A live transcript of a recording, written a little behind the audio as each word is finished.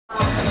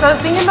So I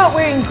was thinking about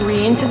wearing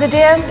green to the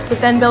dance, but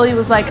then Billy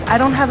was like, I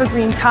don't have a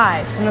green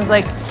tie. So I was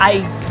like,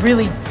 I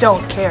really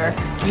don't care.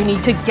 You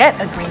need to get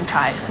a green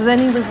tie. So then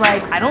he was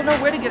like, I don't know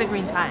where to get a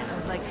green tie. And I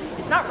was like,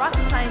 it's not rocket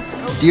science to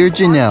go. Dear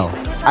Janelle,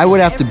 I would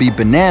have to be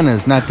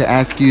bananas not to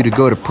ask you to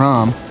go to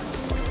prom.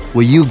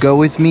 Will you go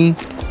with me?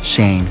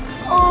 Shane.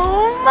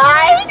 Oh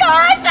my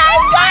gosh,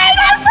 I'm going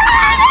to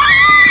prom!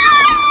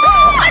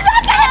 I'm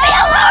not going to be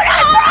alone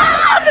at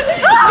prom!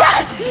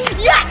 Yes!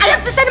 Yes! I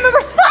have to send him a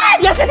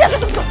response! Yes, yes,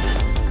 yes, yes.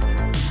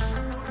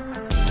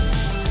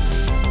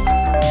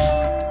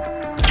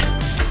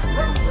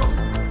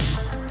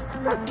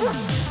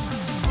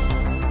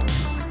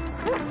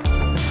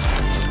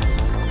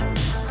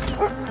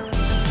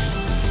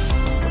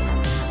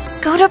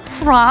 Go to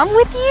prom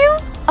with you?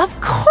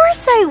 Of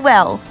course I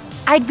will.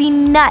 I'd be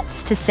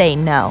nuts to say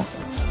no.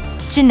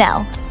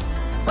 Janelle.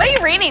 What are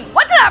you reading?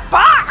 What's in that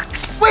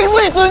box? Wait,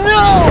 Lisa,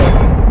 no!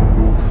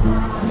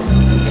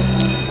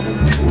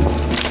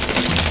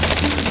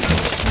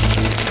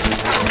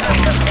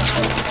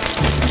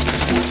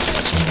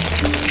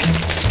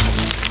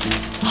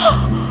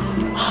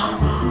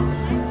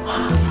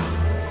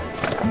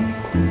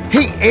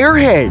 Hey,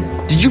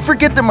 Airhead! Did you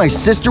forget that my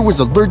sister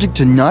was allergic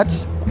to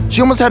nuts? She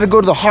almost had to go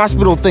to the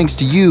hospital thanks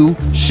to you,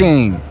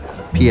 Shane.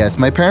 P.S.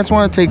 My parents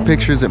want to take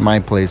pictures at my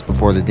place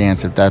before the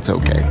dance, if that's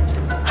okay.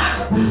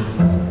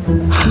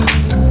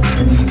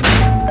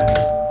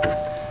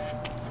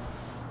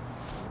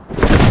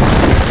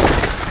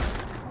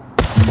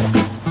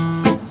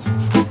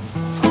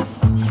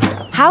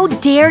 How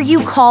dare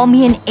you call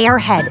me an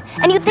airhead?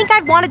 And you think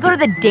I'd want to go to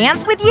the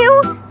dance with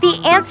you?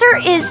 The answer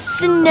is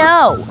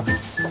snow.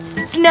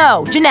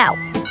 Snow, Janelle.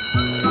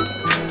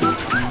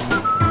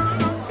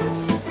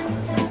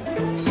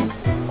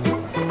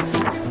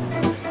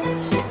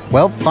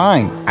 Well,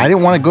 fine. I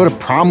didn't want to go to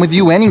prom with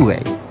you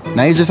anyway.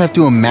 Now you just have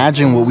to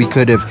imagine what we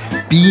could have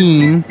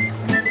been.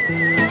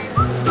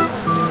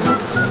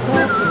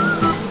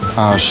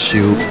 Oh,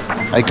 shoot.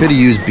 I could have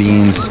used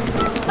beans.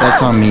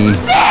 That's on me.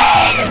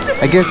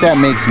 I guess that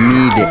makes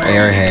me the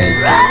airhead.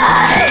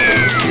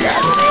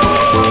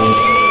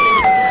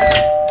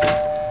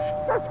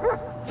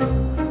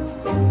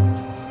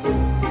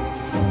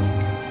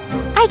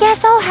 I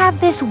guess I'll have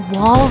this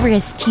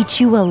walrus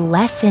teach you a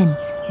lesson,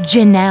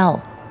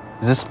 Janelle.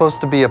 Is this supposed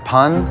to be a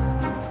pun?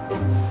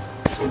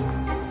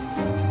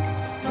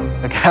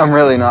 Like, I'm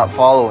really not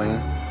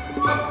following.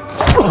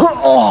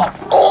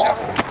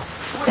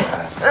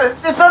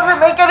 This doesn't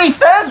make any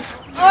sense!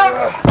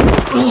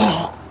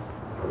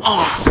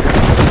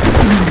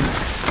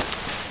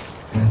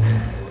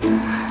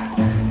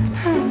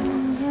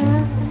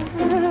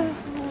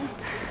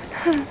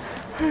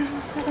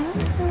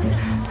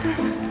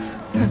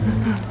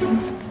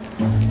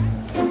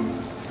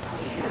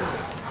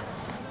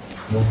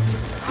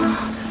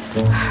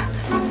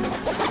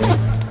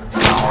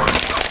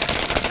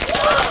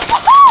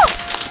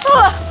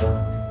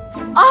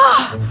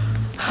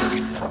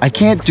 I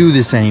can't do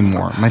this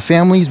anymore. My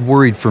family's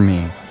worried for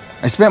me.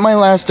 I spent my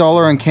last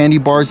dollar on candy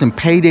bars and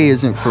payday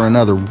isn't for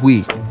another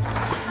week.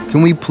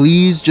 Can we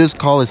please just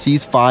call a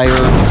ceasefire?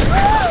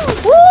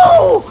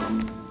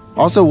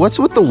 Also, what's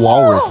with the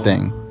walrus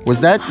thing? Was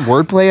that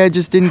wordplay I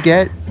just didn't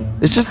get?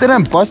 It's just that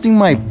I'm busting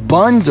my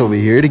buns over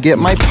here to get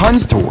my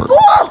puns to work.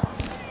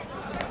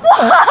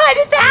 What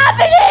is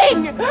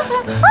happening?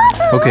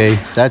 Okay,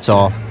 that's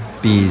all.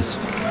 Bees.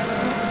 Bees!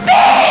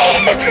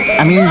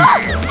 I mean,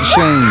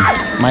 Shane,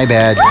 my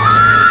bad.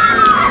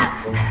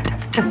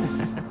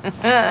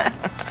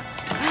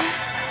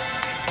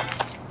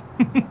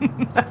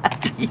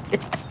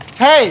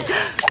 Hey!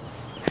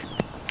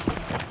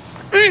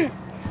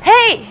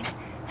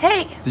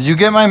 Hey! Did you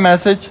get my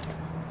message?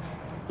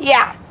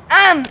 Yeah,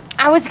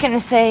 I was gonna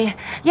say,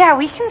 yeah,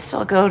 we can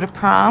still go to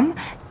prom.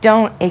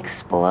 Don't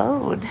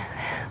explode.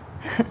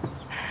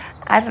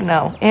 I don't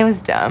know, it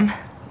was dumb.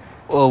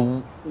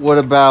 Well, what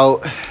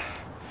about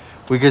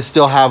we could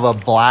still have a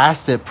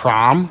blast at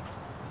prom?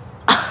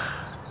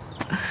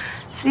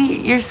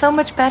 See, you're so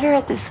much better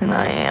at this than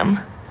I am.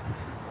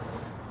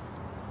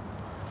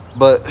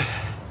 But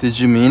did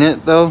you mean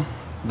it though?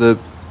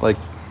 Like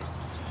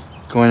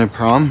going to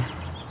prom?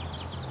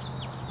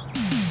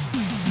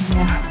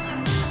 Yeah.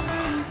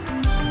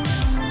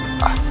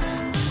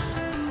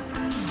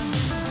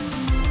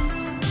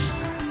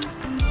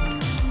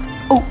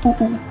 Oh,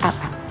 ow.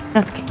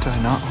 That's okay. Did I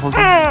not hold it?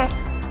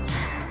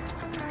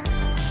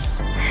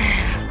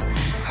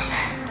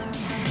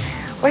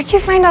 Where'd you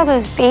find all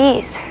those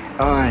bees?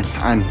 Oh,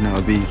 I know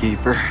a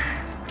beekeeper.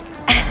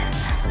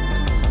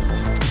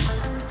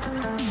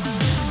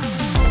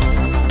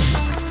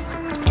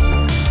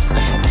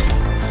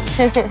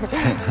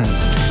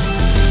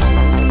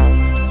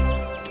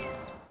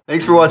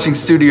 Thanks for watching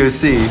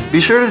StudioC.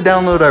 Be sure to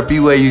download our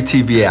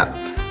BYUtv app.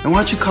 And why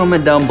don't you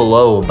comment down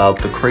below about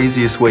the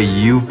craziest way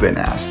you've been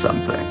asked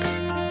something.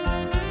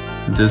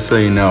 Just so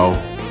you know,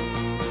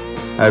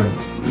 I've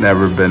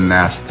never been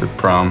asked to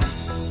prom.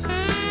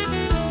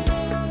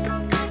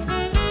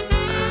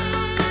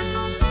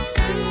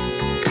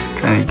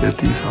 Can I get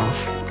these off?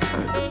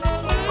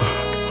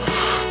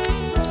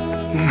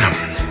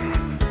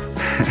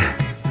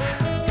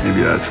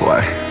 Maybe that's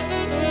why.